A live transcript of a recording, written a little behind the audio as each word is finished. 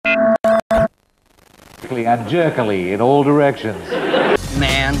quickly and jerkily in all directions.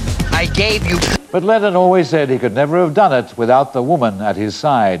 Man, I gave you... But Lennon always said he could never have done it without the woman at his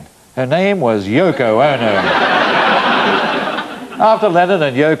side. Her name was Yoko Ono. After Lennon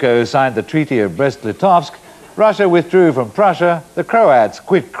and Yoko signed the Treaty of Brest-Litovsk, Russia withdrew from Prussia, the Croats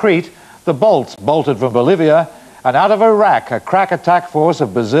quit Crete, the Balts bolted from Bolivia, and out of Iraq, a crack attack force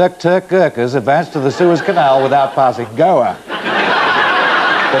of berserk Turk Gurkhas advanced to the Suez Canal without passing Goa.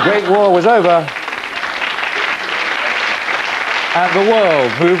 The Great War was over, and the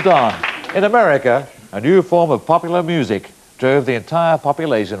world moved on. In America, a new form of popular music drove the entire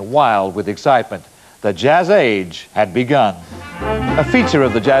population wild with excitement. The Jazz Age had begun. A feature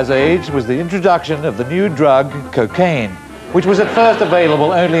of the Jazz Age was the introduction of the new drug, cocaine, which was at first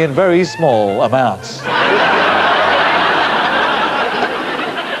available only in very small amounts.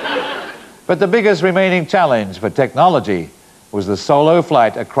 But the biggest remaining challenge for technology was the solo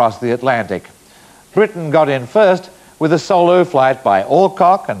flight across the Atlantic. Britain got in first with a solo flight by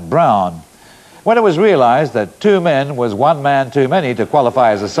Alcock and Brown. When it was realized that 2 men was 1 man too many to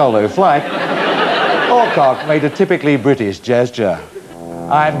qualify as a solo flight, Alcock made a typically British gesture.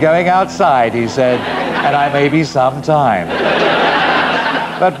 "I'm going outside," he said, "and I may be some time."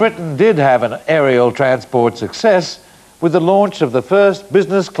 But Britain did have an aerial transport success with the launch of the first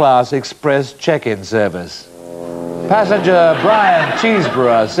business-class express check-in service. Passenger Brian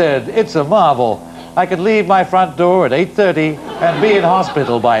Cheeseborough said, "It's a marvel. I could leave my front door at 8:30 and be in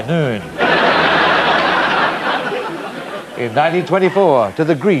hospital by noon." In 1924, to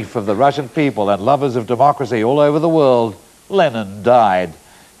the grief of the Russian people and lovers of democracy all over the world, Lenin died.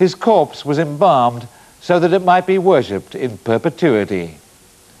 His corpse was embalmed so that it might be worshipped in perpetuity.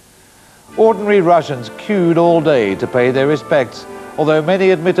 Ordinary Russians queued all day to pay their respects, although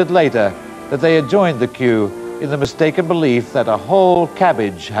many admitted later that they had joined the queue in the mistaken belief that a whole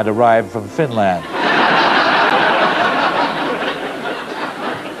cabbage had arrived from Finland.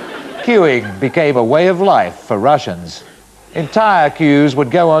 Queuing became a way of life for Russians. Entire queues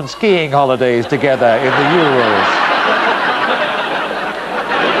would go on skiing holidays together in the Urals.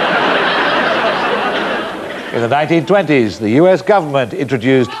 In the 1920s, the US government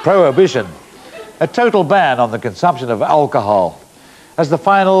introduced prohibition, a total ban on the consumption of alcohol. As the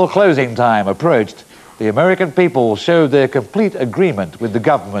final closing time approached, the American people showed their complete agreement with the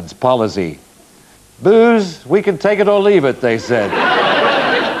government's policy. "Booze, we can take it or leave it," they said.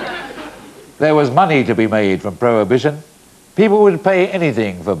 There was money to be made from prohibition. People would pay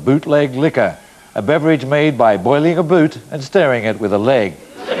anything for bootleg liquor, a beverage made by boiling a boot and stirring it with a leg.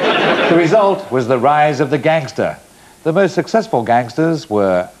 The result was the rise of the gangster. The most successful gangsters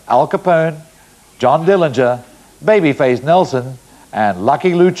were Al Capone, John Dillinger, Babyface Nelson, and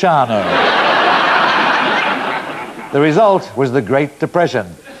Lucky Luciano. The result was the Great Depression.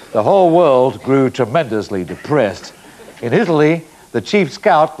 The whole world grew tremendously depressed. In Italy, the chief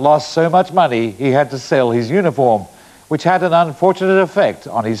scout lost so much money he had to sell his uniform, which had an unfortunate effect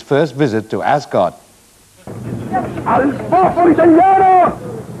on his first visit to Ascot. Al popolo italiano,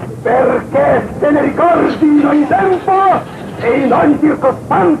 perché se ne ricordi in ogni tempo e in ogni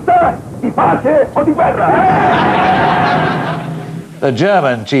circostanza di pace o di guerra. The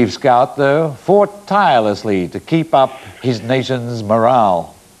German chief scout, though, fought tirelessly to keep up his nation's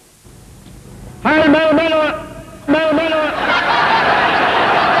morale. Heil Mel Mel Mel Mel.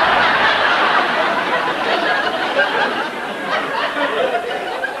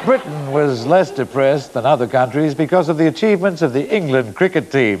 Britain was less depressed than other countries because of the achievements of the England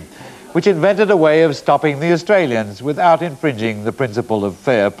cricket team, which invented a way of stopping the Australians without infringing the principle of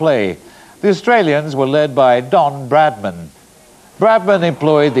fair play. The Australians were led by Don Bradman. Bradman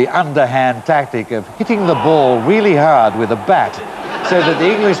employed the underhand tactic of hitting the ball really hard with a bat so that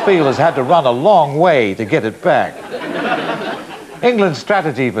the English fielders had to run a long way to get it back. England's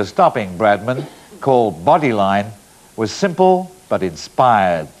strategy for stopping Bradman, called bodyline, was simple but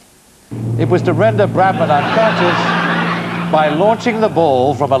inspired. It was to render Bradman unconscious by launching the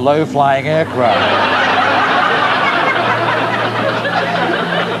ball from a low-flying aircraft.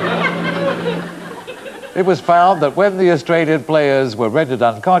 It was found that when the Australian players were rendered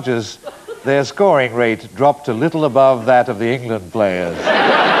unconscious, their scoring rate dropped to little above that of the England players.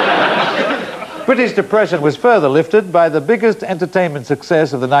 British depression was further lifted by the biggest entertainment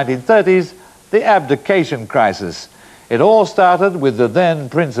success of the 1930s, the abdication crisis. It all started with the then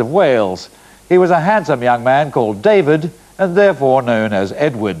Prince of Wales. He was a handsome young man called David, and therefore known as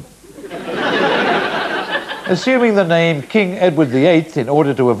Edward. Assuming the name King Edward VIII in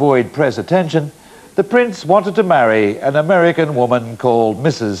order to avoid press attention, the prince wanted to marry an American woman called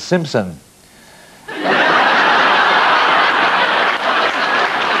Mrs. Simpson.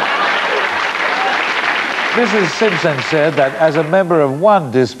 Mrs. Simpson said that as a member of one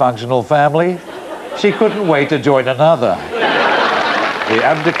dysfunctional family, she couldn't wait to join another. The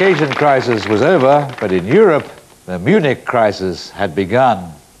abdication crisis was over, but in Europe, the Munich crisis had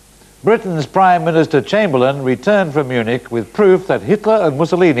begun. Britain's Prime Minister Chamberlain returned from Munich with proof that Hitler and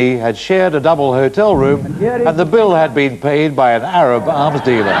Mussolini had shared a double hotel room and the bill had been paid by an Arab arms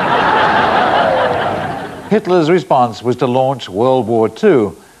dealer. Hitler's response was to launch World War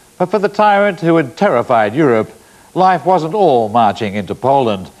II, but for the tyrant who had terrified Europe, life wasn't all marching into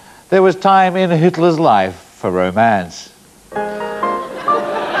Poland. There was time in Hitler's life for romance.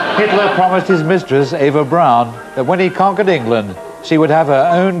 Hitler promised his mistress, Eva Braun, that when he conquered England, she would have her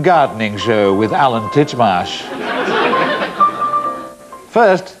own gardening show with Alan Titchmarsh.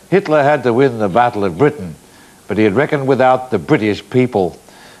 First, Hitler had to win the Battle of Britain, but he had reckoned without the British people.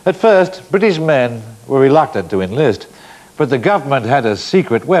 At first, British men were reluctant to enlist, but the government had a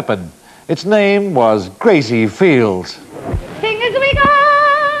secret weapon. Its name was Gracie Fields. Sing as we go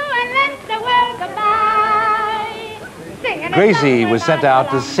and let the world go by. Gracie was sent out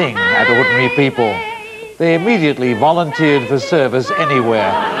to sing at ordinary people. They immediately volunteered for service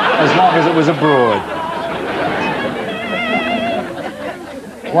anywhere, as long as it was abroad.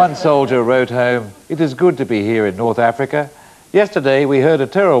 One soldier wrote home, "It is good to be here in North Africa. Yesterday we heard a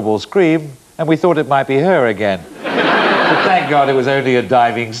terrible scream and we thought it might be her again. But thank God it was only a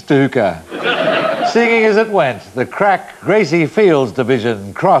diving Stuka." Singing as it went, the crack Gracie Fields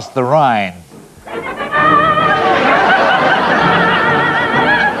division crossed the Rhine.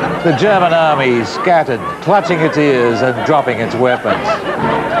 The German army scattered, clutching its ears and dropping its weapons.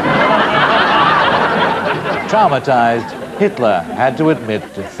 Traumatized, Hitler had to admit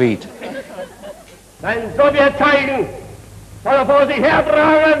defeat. Ein Sowjetzeichen soll vor sich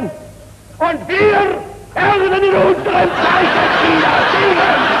hertragen und wir werden in unserem Zeichen wieder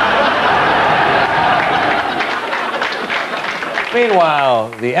singen. Meanwhile,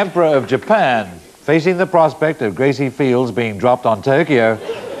 the Emperor of Japan, facing the prospect of Gracie Fields being dropped on Tokyo,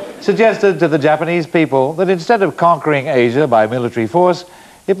 suggested to the Japanese people that instead of conquering Asia by military force,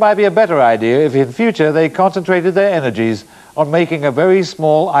 it might be a better idea if in future they concentrated their energies on making a very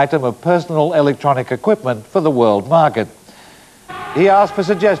small item of personal electronic equipment for the world market. He asked for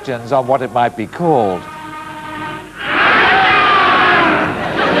suggestions on what it might be called.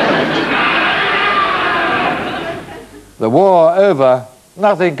 The war over,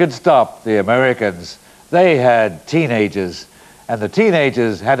 nothing could stop the Americans. They had teenagers. And the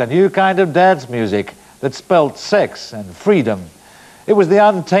teenagers had a new kind of dance music that spelt sex and freedom. It was the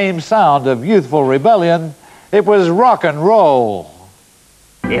untamed sound of youthful rebellion. It was rock and roll.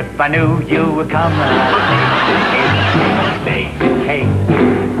 If I knew you were coming, I'd have baked a cake,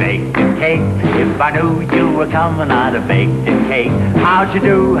 baked a cake. If I knew you were coming, I'd have baked a cake. How'd you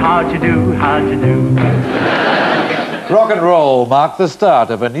do, how'd you do, how'd you do? Rock and roll marked the start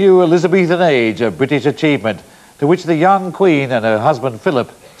of a new Elizabethan age of British achievement, to which the young Queen and her husband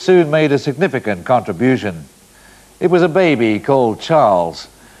Philip soon made a significant contribution. It was a baby called Charles.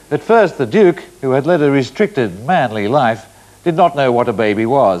 At first, the Duke, who had led a restricted, manly life, did not know what a baby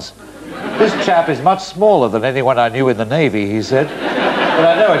was. "This chap is much smaller than anyone I knew in the Navy," he said, "but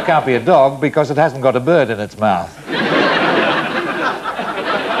I know it can't be a dog because it hasn't got a bird in its mouth."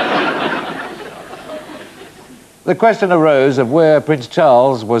 The question arose of where Prince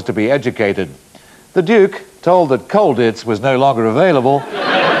Charles was to be educated. The Duke, told that Colditz was no longer available,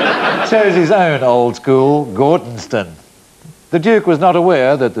 chose his own old school, Gordonston. The Duke was not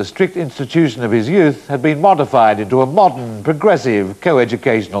aware that the strict institution of his youth had been modified into a modern, progressive,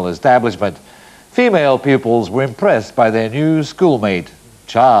 co-educational establishment. Female pupils were impressed by their new schoolmate,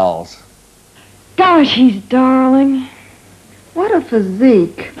 Charles. Gosh, he's darling. What a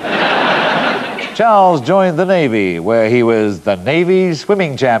physique. Charles joined the Navy, where he was the Navy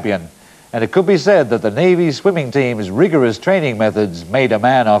swimming champion, and it could be said that the Navy swimming team's rigorous training methods made a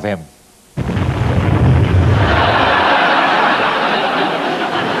man of him.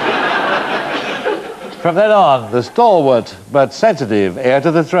 From then on, the stalwart but sensitive heir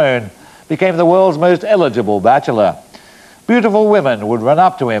to the throne became the world's most eligible bachelor. Beautiful women would run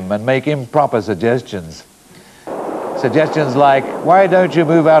up to him and make improper suggestions. Suggestions like, "Why don't you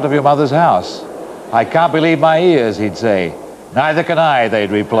move out of your mother's house?" "I can't believe my ears," he'd say. "Neither can I,"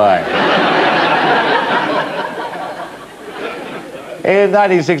 they'd reply. In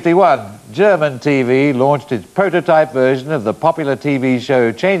 1961, German TV launched its prototype version of the popular TV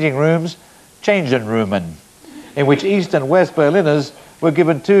show Changing Rooms, Changenroomen, in which East and West Berliners were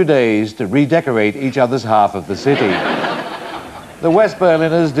given 2 days to redecorate each other's half of the city. The West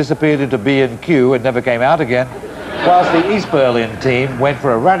Berliners disappeared into B&Q and never came out again. whilst the East Berlin team went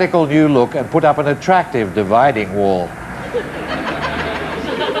for a radical new look and put up an attractive dividing wall.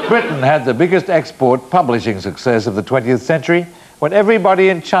 Britain had the biggest export publishing success of the 20th century when everybody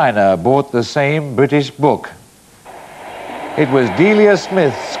in China bought the same British book. It was Delia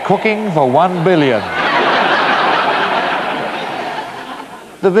Smith's Cooking for 1 Billion.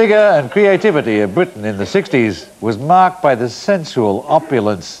 The vigour and creativity of Britain in the 60s was marked by the sensual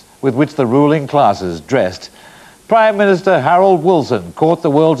opulence with which the ruling classes dressed. Prime Minister Harold Wilson caught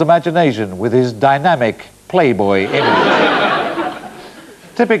the world's imagination with his dynamic Playboy image.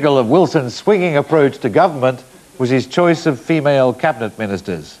 Typical of Wilson's swinging approach to government was his choice of female cabinet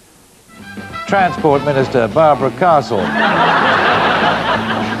ministers. Transport Minister Barbara Castle,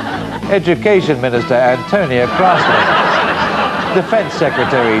 Education Minister Antonia Crossley, Defence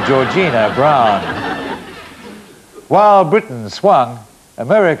Secretary Georgina Brown. While Britain swung,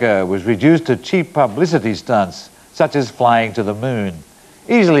 America was reduced to cheap publicity stunts, such as flying to the moon.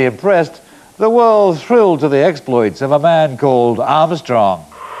 Easily impressed, the world thrilled to the exploits of a man called Armstrong.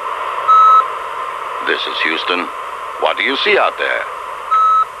 This is Houston. What do you see out there?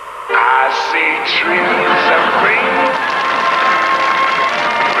 I see trees of green,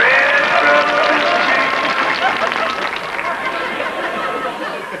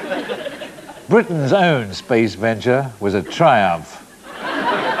 Britain's own space venture was a triumph.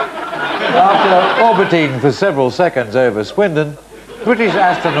 After orbiting for several seconds over Swindon, British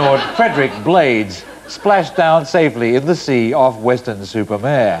astronaut Frederick Blades splashed down safely in the sea off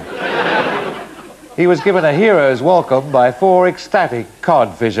Weston-super-Mare. He was given a hero's welcome by 4 ecstatic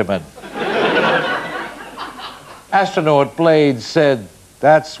cod fishermen. Astronaut Blades said,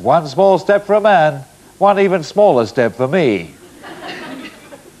 "That's one small step for a man, one even smaller step for me.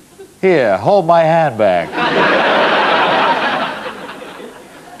 Here, hold my handbag."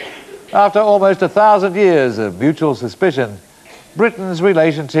 After almost 1,000 years of mutual suspicion, Britain's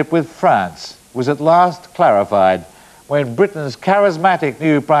relationship with France was at last clarified when Britain's charismatic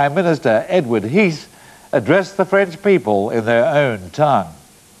new Prime Minister, Edward Heath, addressed the French people in their own tongue.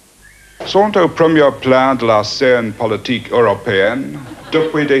 Sont au premier plan de la scène politique européenne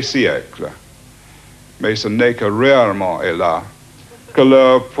depuis des siècles. Mais ce n'est que réellement est là que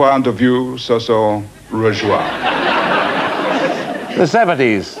leurs points de vue se sont rejoints. The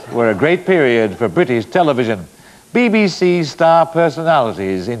 70s were a great period for British television. BBC star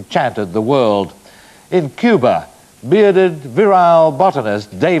personalities enchanted the world. In Cuba, bearded, virile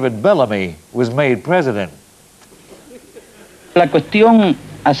botanist David Bellamy was made president. La cuestión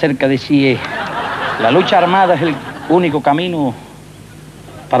acerca de si la lucha armada es el único camino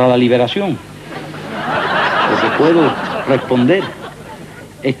para la liberación. Lo que puedo responder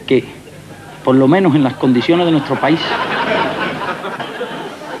es que, por lo menos en las condiciones de nuestro país.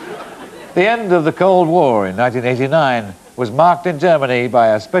 The end of the Cold War in 1989 was marked in Germany by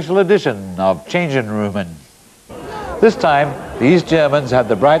a special edition of Changing Roomin'. This time, the East Germans had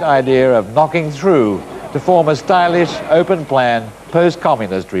the bright idea of knocking through to form a stylish, open-plan,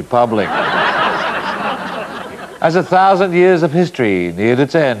 post-communist republic. As 1,000 years of history neared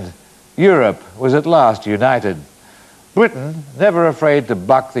its end, Europe was at last united. Britain, never afraid to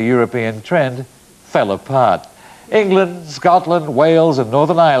buck the European trend, fell apart. England, Scotland, Wales and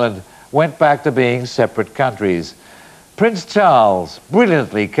Northern Ireland went back to being separate countries. Prince Charles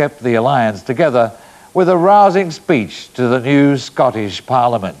brilliantly kept the alliance together with a rousing speech to the new Scottish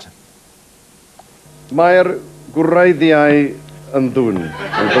Parliament. Mae'r gwreiddiau yn ddwn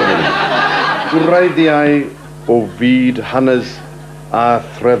yn gyfyn. Gwreiddiau o fyd hanes a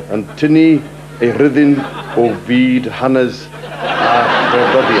thref yn tynnu ei rhyddyn o fyd hanes a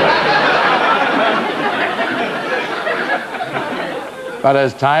threfyddiaeth. But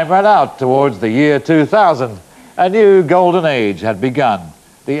as time ran out towards the year 2000, a new golden age had begun,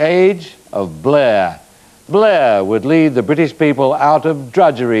 the age of Blair. Blair would lead the British people out of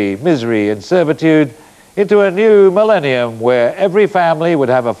drudgery, misery and servitude into a new millennium where every family would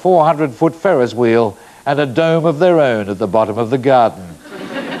have a 400-foot Ferris wheel and a dome of their own at the bottom of the garden.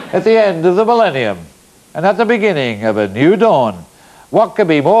 At the end of the millennium and at the beginning of a new dawn, what could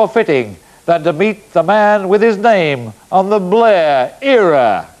be more fitting than to meet the man with his name on the Blair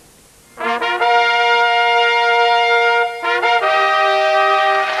era?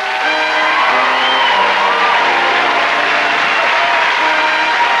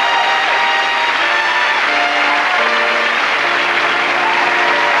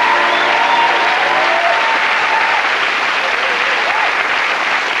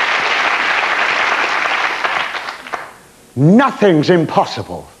 Nothing's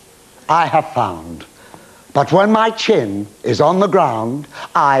impossible, I have found. But when my chin is on the ground,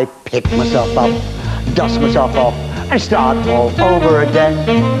 I pick myself up, dust myself off, and start all over again.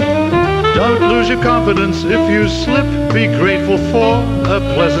 Don't lose your confidence if you slip. Be grateful for a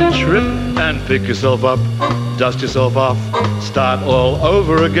pleasant trip and pick yourself up, dust yourself off, start all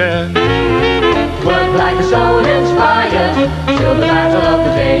over again. Work like a soul inspired till the battle of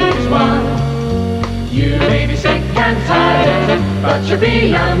the day is won. You may be sick and tired, but you'll be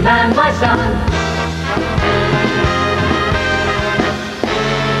a man, my son.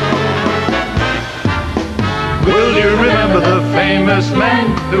 Will you remember the famous men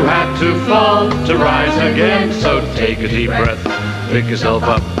who had to fall to rise again? So take a deep breath, pick yourself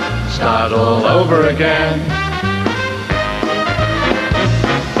up, start all over again.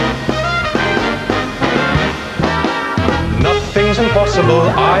 Nothing's impossible,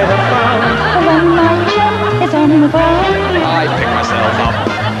 I have found. When my chum is on the ground, I pick myself up,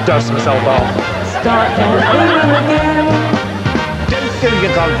 dust myself off, start all over again. Don't lose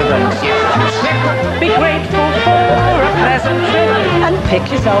your confidence if you slip. Be grateful for a pleasant trip And pick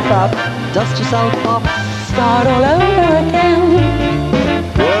yourself up, dust yourself off, start all over again.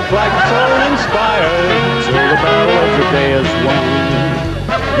 Work like soul inspired till the battle of the day is won.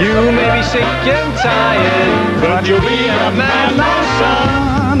 You may be sick and tired, But you'll be a man, my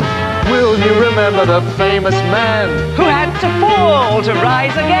son. will you remember the famous man? who had to fall to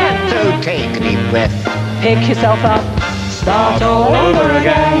rise again. So take a deep breath. Pick yourself up, start all over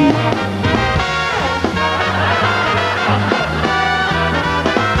again.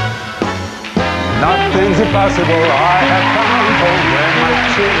 Nothing's impossible, I have found. For when my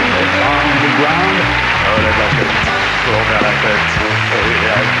chin is on the ground, oh, they'd like it.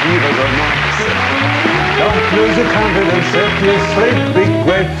 Don't lose your confidence if you slip. Be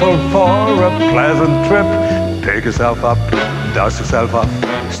grateful for a pleasant trip. Pick yourself up, dust yourself off,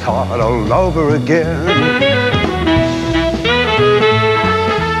 start all over again.